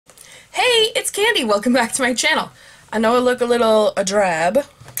it's Candy. Welcome back to my channel. I know I look a little drab,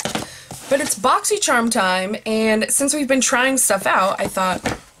 but it's Boxy Charm time, and since we've been trying stuff out, I thought,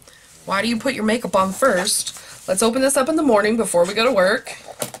 why do you put your makeup on first? Let's open this up in the morning before we go to work,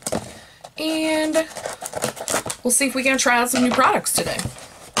 and we'll see if we can try out some new products today.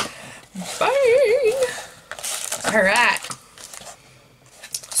 Bye! Alright.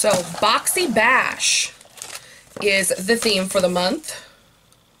 So, Boxy Bash is the theme for the month.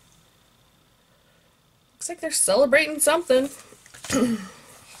 Looks like they're celebrating something.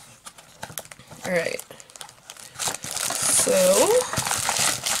 Alright. So,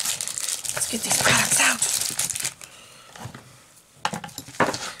 let's get these products out.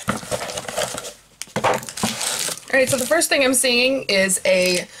 Alright, so the first thing I'm seeing is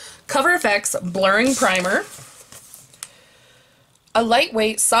a Cover FX Blurring Primer. A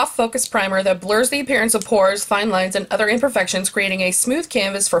lightweight, soft focus primer that blurs the appearance of pores, fine lines, and other imperfections, creating a smooth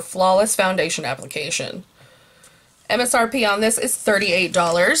canvas for flawless foundation application. MSRP on this is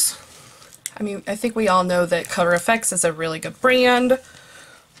 $38. I mean, I think we all know that Cover FX is a really good brand.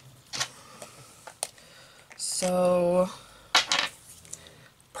 So,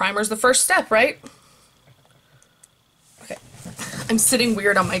 primer's the first step, right? Okay. I'm sitting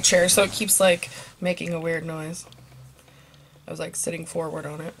weird on my chair, so it keeps, like, making a weird noise. I was, like, sitting forward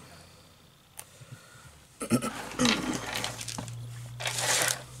on it.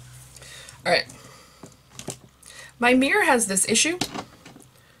 Alright. My mirror has this issue.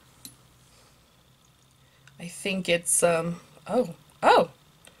 I think it's,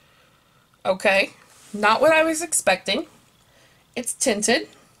 okay. Not what I was expecting. It's tinted.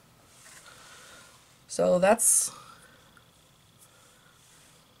 So that's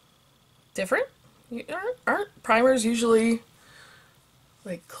different. Aren't primers usually,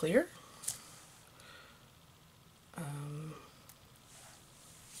 like, clear?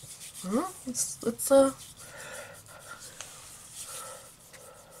 Let's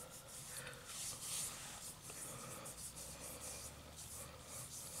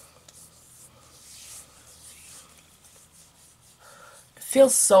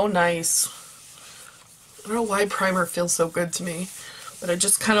feels so nice. I don't know why primer feels so good to me, but it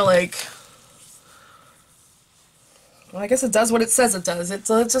just kind of like, well, I guess it does what it says it does. It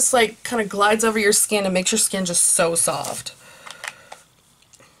just like kind of glides over your skin and makes your skin just so soft.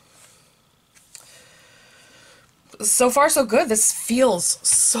 So far so good. This feels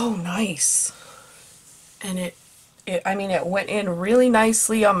so nice. And I mean, it went in really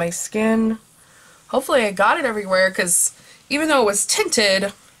nicely on my skin. Hopefully I got it everywhere, because even though it was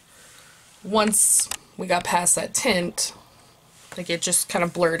tinted, once we got past that tint, like, it just kind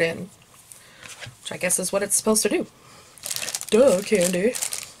of blurred in, which I guess is what it's supposed to do. Duh, Candy.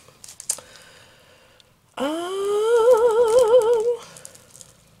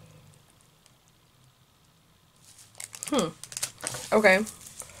 Okay.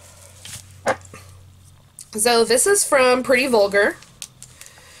 So this is from Pretty Vulgar.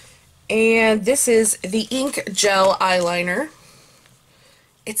 And this is the Ink Gel Eyeliner.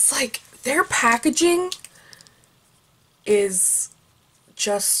 It's like, their packaging is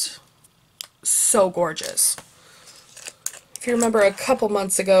just so gorgeous. If you remember, a couple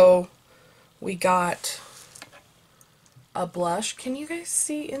months ago, we got a blush. Can you guys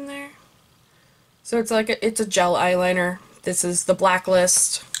see in there? So it's like, it's a gel eyeliner. This is the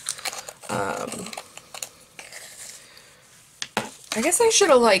Blacklist. I guess I should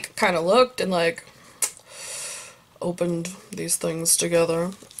have, like, kind of looked and, like, opened these things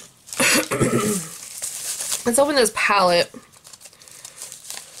together. Let's open this palette.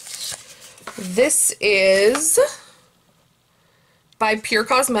 This is by Pure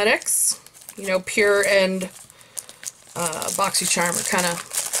Cosmetics. You know, Pure and Boxy Charm are kind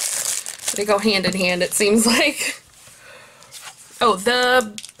of, they go hand in hand, it seems like. Oh,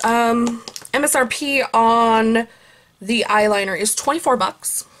 the MSRP on the eyeliner is 24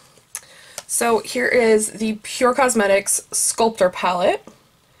 bucks. So here is the Pure Cosmetics Sculptor Palette.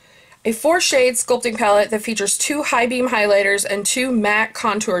 A 4-shade sculpting palette that features 2 high beam highlighters and 2 matte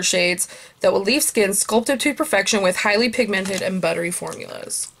contour shades that will leave skin sculpted to perfection with highly pigmented and buttery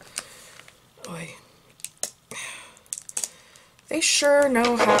formulas. Boy. They sure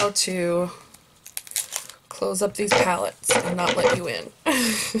know how to close up these palettes and not let you in.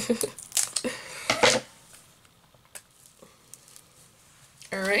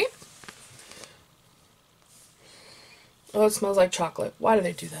 Alright. Oh, it smells like chocolate. Why do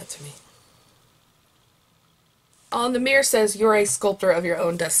they do that to me? On the mirror says, "You're a sculptor of your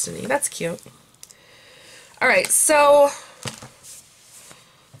own destiny." That's cute. Alright, so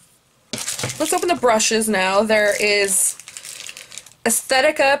let's open the brushes now. There is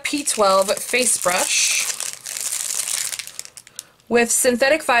Aesthetica P12 face brush. With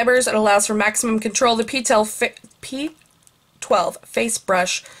synthetic fibers, it allows for maximum control. The P12 face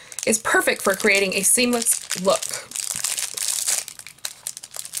brush is perfect for creating a seamless look.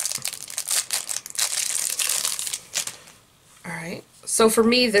 Alright, so for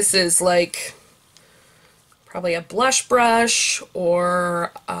me this is like probably a blush brush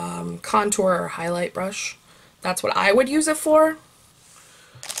or contour or highlight brush. That's what I would use it for.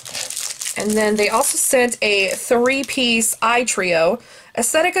 And then they also sent a 3-piece eye trio.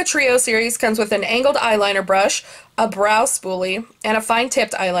 Aesthetica Trio series comes with an angled eyeliner brush, a brow spoolie, and a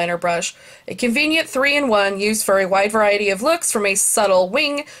fine-tipped eyeliner brush. A convenient 3-in-1 used for a wide variety of looks, from a subtle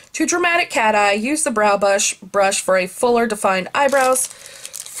wing to dramatic cat eye. Use the brow brush for a fuller defined eyebrows.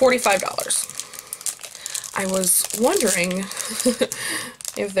 $45. I was wondering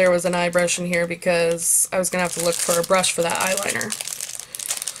if there was an eye brush in here because I was going to have to look for a brush for that eyeliner.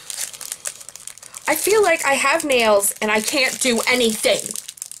 I feel like I have nails and I can't do anything.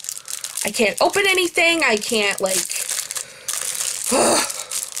 I can't open anything. I can't, like,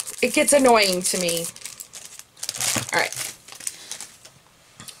 it gets annoying to me. Alright.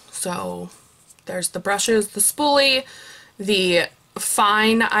 So, there's the brushes, the spoolie, the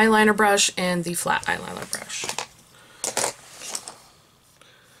fine eyeliner brush, and the flat eyeliner brush.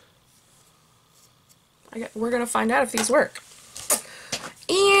 We're going to find out if these work.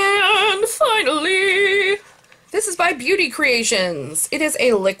 And finally, this is by Beauty Creations. It is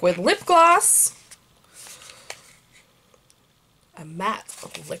a liquid lip gloss. A matte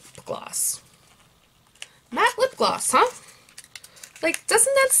lip gloss. Matte lip gloss, huh? Like,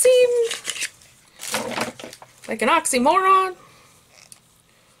 doesn't that seem like an oxymoron?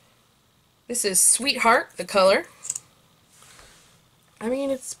 This is Sweetheart, the color. I mean,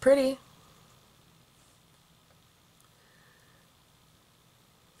 it's pretty.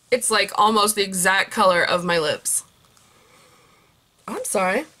 It's like almost the exact color of my lips. I'm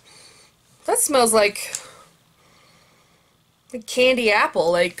sorry. That smells like candy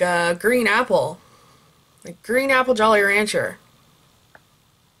apple, like green apple. Like green apple Jolly Rancher.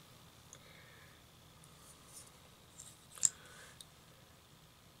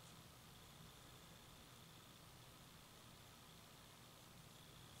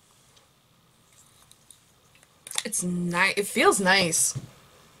 It's nice. It feels nice.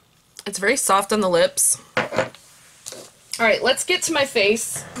 It's very soft on the lips. Alright, let's get to my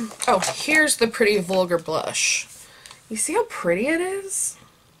face. Oh, here's the pretty vulgar blush. You see how pretty it is?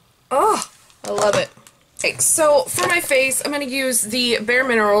 Oh, I love it. Okay, so for my face, I'm going to use the Bare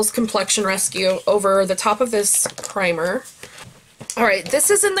Minerals Complexion Rescue over the top of this primer. Alright, this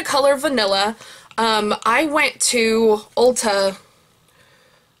is in the color Vanilla. I went to Ulta,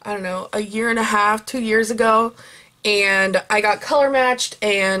 I don't know, a year and a half, 2 years ago, and I got color matched,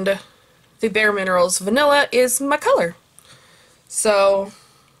 and the Bare Minerals Vanilla is my color. So,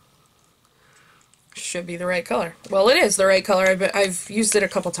 should be the right color. Well, it is the right color. I've used it a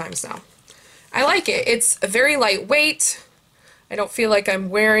couple times now. I like it. It's very lightweight. I don't feel like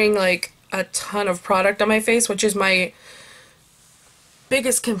I'm wearing like a ton of product on my face, which is my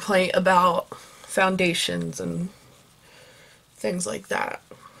biggest complaint about foundations and things like that.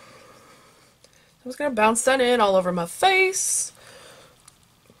 I'm just going to bounce that in all over my face.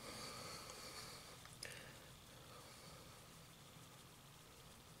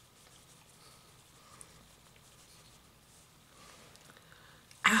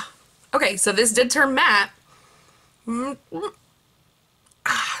 Okay, so this did turn matte.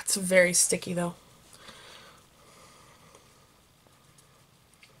 It's very sticky though.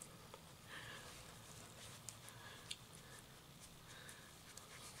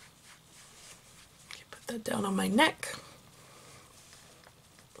 Put that down on my neck.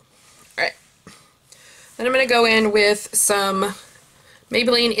 Alright. Then I'm going to go in with some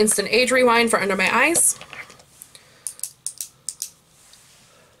Maybelline Instant Age Rewind for under my eyes.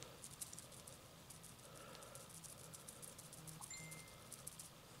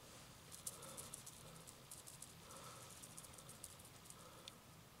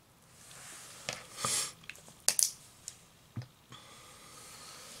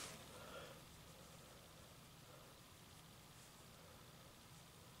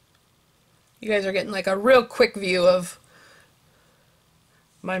 You guys are getting like a real quick view of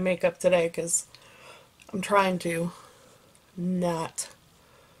my makeup today because I'm trying to not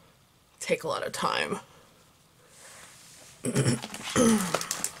take a lot of time.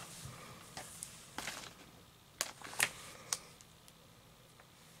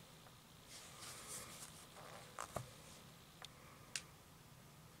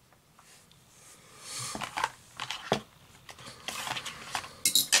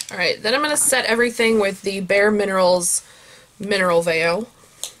 Alright, then I'm going to set everything with the Bare Minerals Mineral Veil.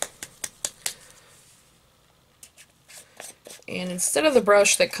 And instead of the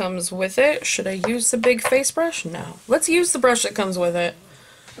brush that comes with it, should I use the big face brush? No. Let's use the brush that comes with it.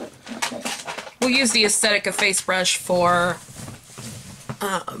 We'll use the Aesthetica face brush for,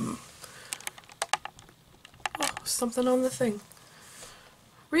 oh, something on the thing.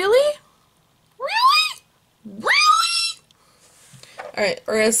 Really? Really? Really? Alright,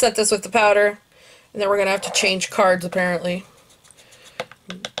 we're going to set this with the powder, and then we're going to have to change cards, apparently.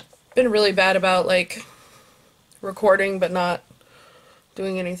 Been really bad about, like, recording but not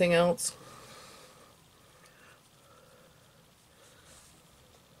doing anything else.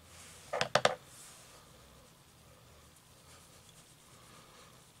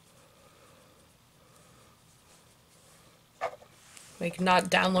 Like, not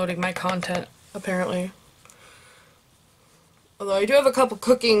downloading my content, apparently. Although I do have a couple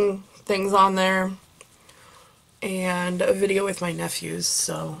cooking things on there and a video with my nephews,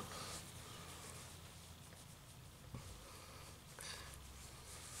 so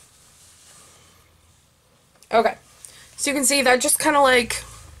okay, so you can see that just kind of like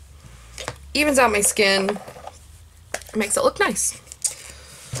evens out my skin, makes it look nice.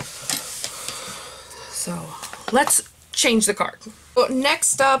 So let's change the card. So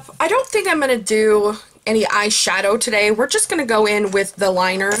next up, I don't think I'm going to do any eyeshadow today. We're just going to go in with the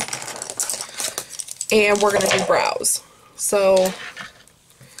liner and we're going to do brows. So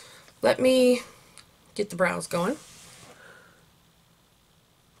let me get the brows going.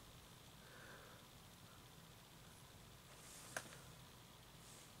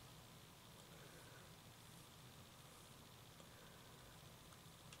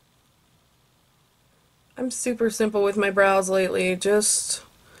 I'm super simple with my brows lately, just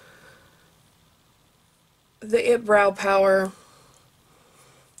the It Brow Power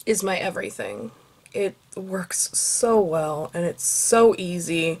is my everything. It works so well and it's so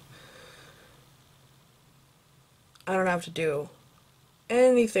easy. I don't have to do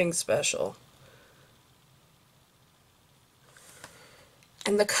anything special.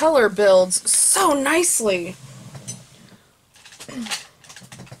 And the color builds so nicely.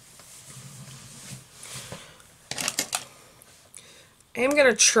 I am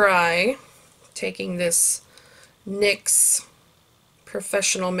going to try taking this NYX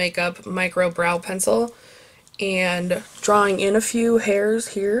Professional Makeup Micro Brow Pencil and drawing in a few hairs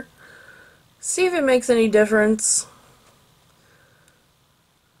here. See if it makes any difference.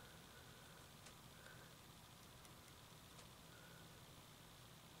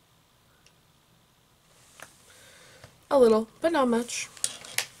 A little, but not much.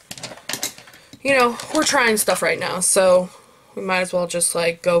 You know, we're trying stuff right now, so we might as well just,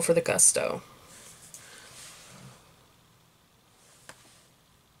 like, go for the gusto.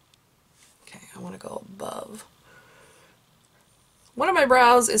 Okay, I want to go above. One of my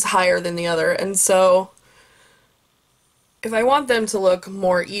brows is higher than the other, and so if I want them to look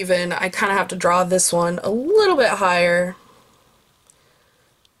more even, I kind of have to draw this one a little bit higher.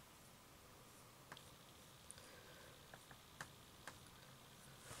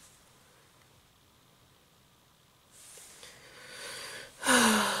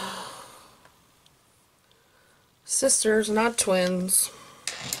 Sisters, not twins.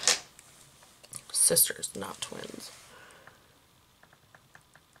 Sisters, not twins.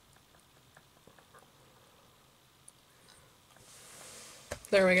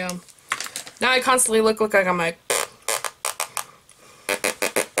 There we go. Now I constantly look like I'm like...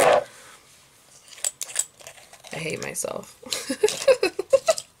 I hate myself.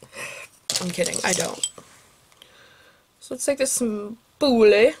 I'm kidding, I don't. So let's take this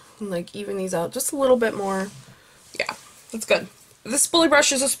spoolie and like even these out just a little bit more. Yeah, that's good. This spoolie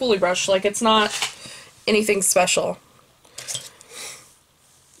brush is a spoolie brush, like it's not anything special.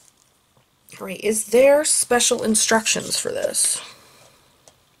 Alright, is there special instructions for this?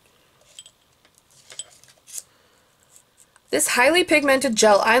 This highly pigmented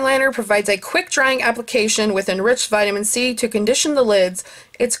gel eyeliner provides a quick drying application with enriched vitamin C to condition the lids.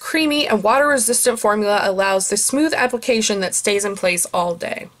 Its creamy and water-resistant formula allows the smooth application that stays in place all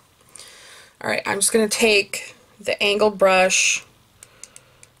day. Alright, I'm just going to take the angled brush,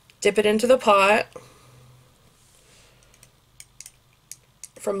 dip it into the pot.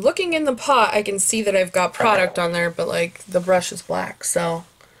 From looking in the pot, I can see that I've got product on there, but like the brush is black, so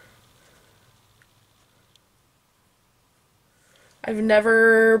I've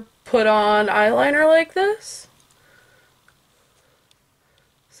never put on eyeliner like this,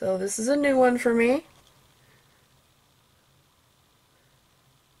 so this is a new one for me.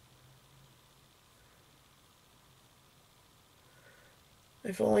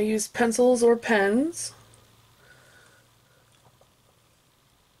 I've only used pencils or pens.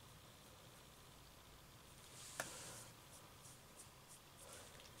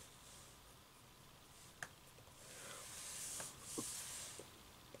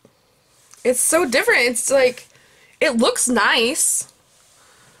 It's so different. It's like, it looks nice.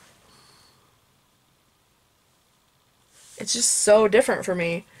 It's just so different for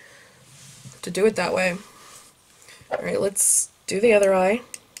me to do it that way. Alright, let's do the other eye.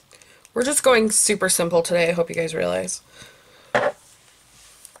 We're just going super simple today, I hope you guys realize.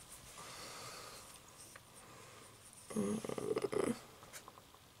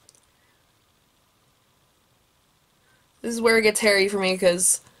 This is where it gets hairy for me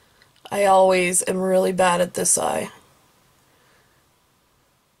because I always am really bad at this eye.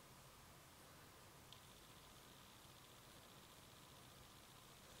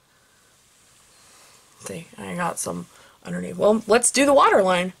 See, I got some underneath. Well, let's do the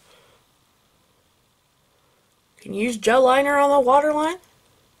waterline. Can you use gel liner on the waterline?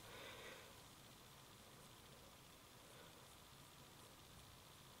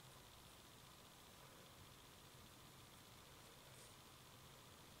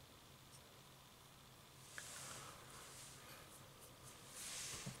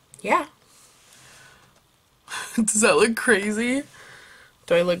 Yeah. Does that look crazy?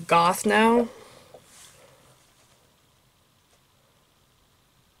 Do I look goth now?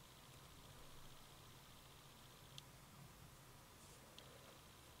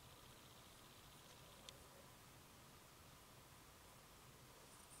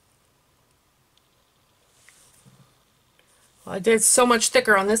 Well, I did so much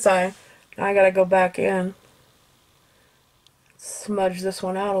thicker on this eye. Now I gotta go back in. Smudge this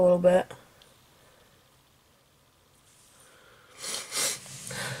one out a little bit.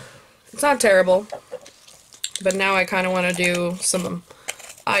 It's not terrible, but now I kind of want to do some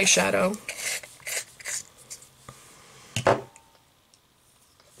eyeshadow.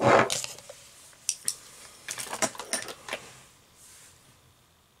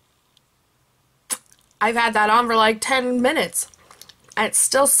 I've had that on for like 10 minutes and it's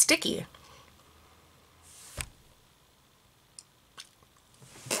still sticky.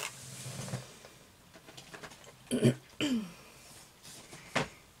 You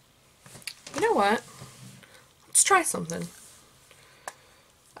know what? Let's try something.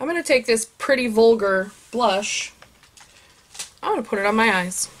 I'm going to take this Pretty Vulgar blush. I'm going to put it on my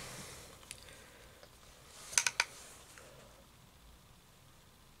eyes.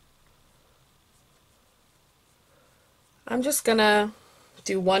 I'm just going to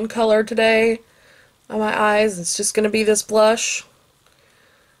do one color today on my eyes. It's just going to be this blush.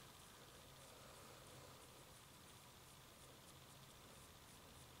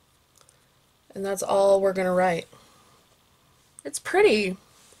 And that's all we're going to write. It's pretty.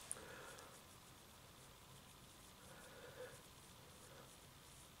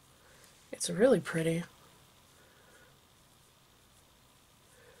 It's really pretty.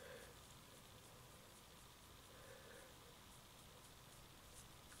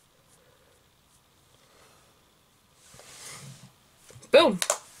 Boom.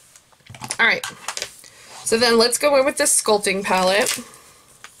 Alright. So then let's go in with this sculpting palette.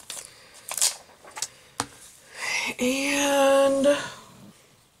 And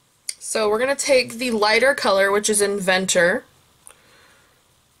so we're going to take the lighter color, which is Inventor.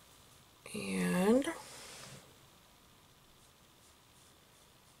 And I'm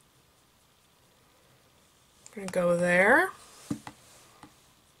going to go there.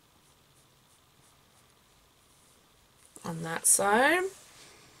 On that side.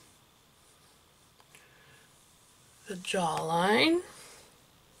 The jawline.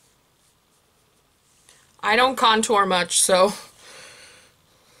 I don't contour much, so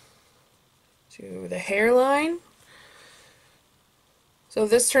do the hairline. So if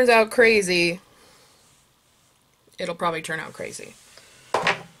this turns out crazy, it'll probably turn out crazy.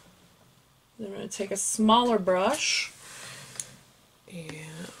 Then I'm going to take a smaller brush and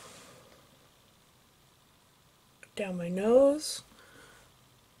down my nose.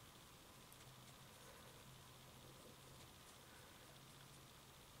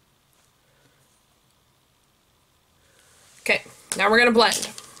 Okay, now we're going to blend.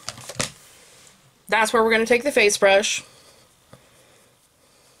 That's where we're going to take the face brush.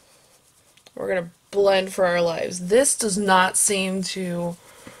 We're going to blend for our lives. This does not seem to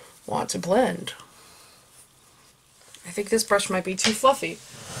want to blend. I think this brush might be too fluffy.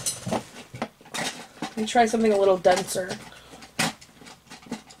 Let me try something a little denser.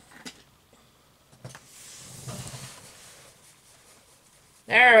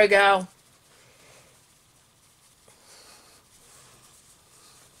 There we go.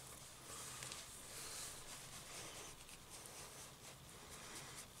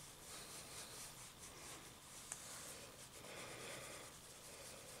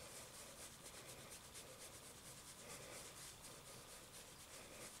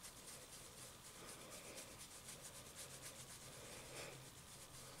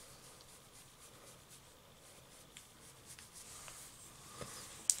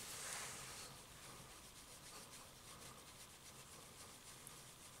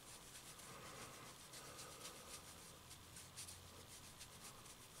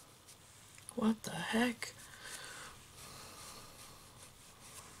 What the heck?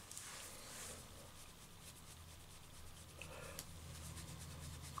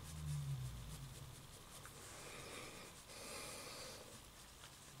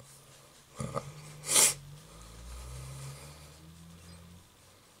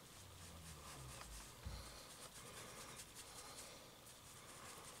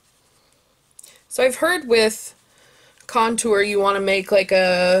 So I've heard with contour you want to make like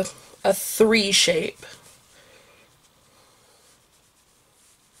a 3 shape.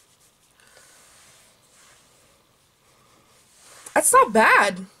 That's not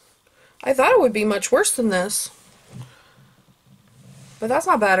bad. I thought it would be much worse than this. But that's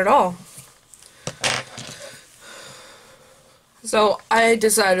not bad at all. So I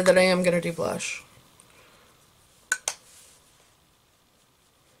decided that I am going to do blush.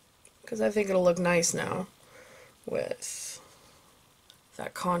 Because I think it'll look nice now with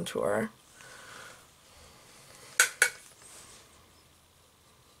that contour.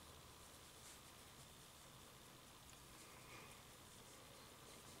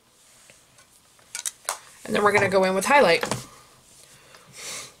 And then we're going to go in with highlight.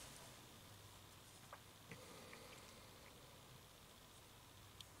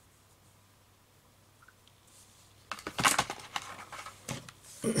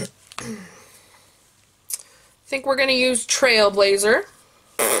 I think we're going to use Trailblazer.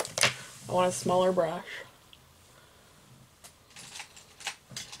 I want a smaller brush.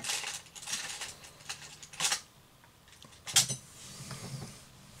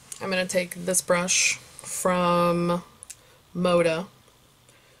 I'm going to take this brush from Moda.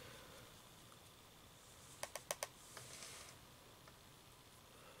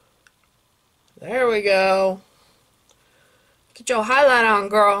 There we go. Get your highlight on,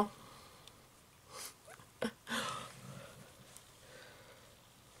 girl.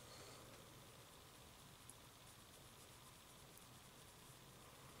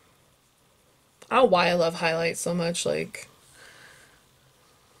 I don't know why I love highlight so much, like,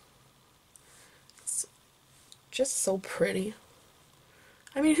 it's just so pretty.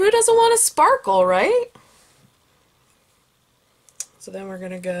 I mean, who doesn't want a sparkle, right? So then we're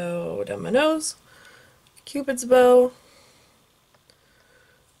gonna go down my nose, Cupid's bow.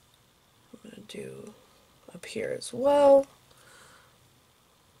 I'm gonna do up here as well.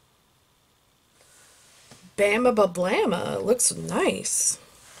 Bama ba blamma, looks nice.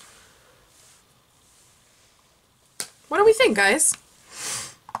 What do we think, guys?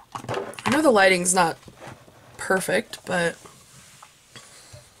 I know the lighting's not perfect, but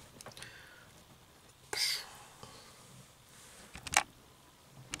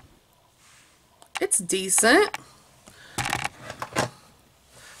it's decent.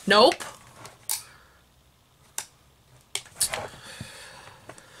 Nope.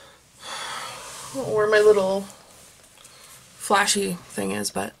 I don't know where my little flashy thing is,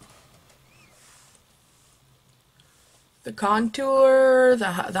 but the contour, the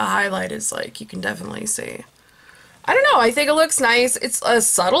highlight is like, you can definitely see. I don't know, I think it looks nice. It's a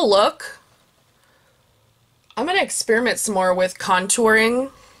subtle look. I'm gonna experiment some more with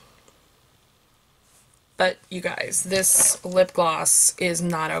contouring. But you guys, this lip gloss is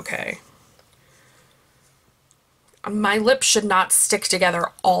not okay. My lips should not stick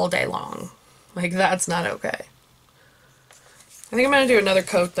together all day long. Like, that's not okay. I think I'm gonna do another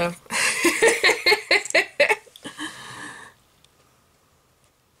coat though.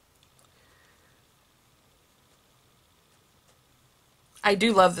 I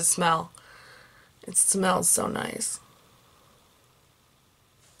do love the smell. It smells so nice.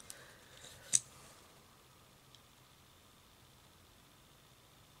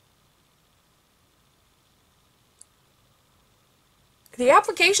 The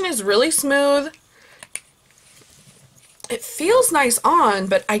application is really smooth. It feels nice on,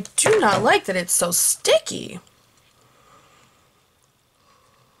 but I do not like that it's so sticky.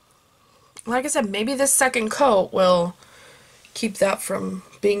 Like I said, maybe this second coat will keep that from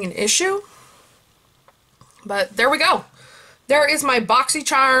being an issue. But there we go. There is my Boxy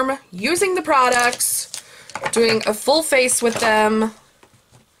Charm using the products, doing a full face with them.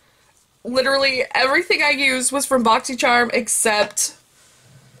 Literally everything I used was from Boxy Charm except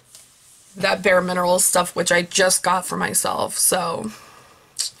that Bare Minerals stuff, which I just got for myself. So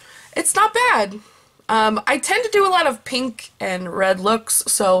it's not bad. I tend to do a lot of pink and red looks,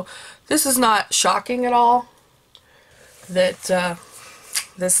 so this is not shocking at all that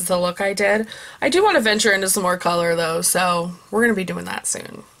this is the look I did. I do want to venture into some more color though, so we're going to be doing that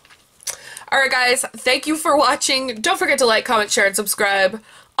soon. Alright guys, thank you for watching. Don't forget to like, comment, share, and subscribe.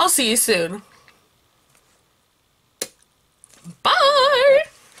 I'll see you soon. Bye!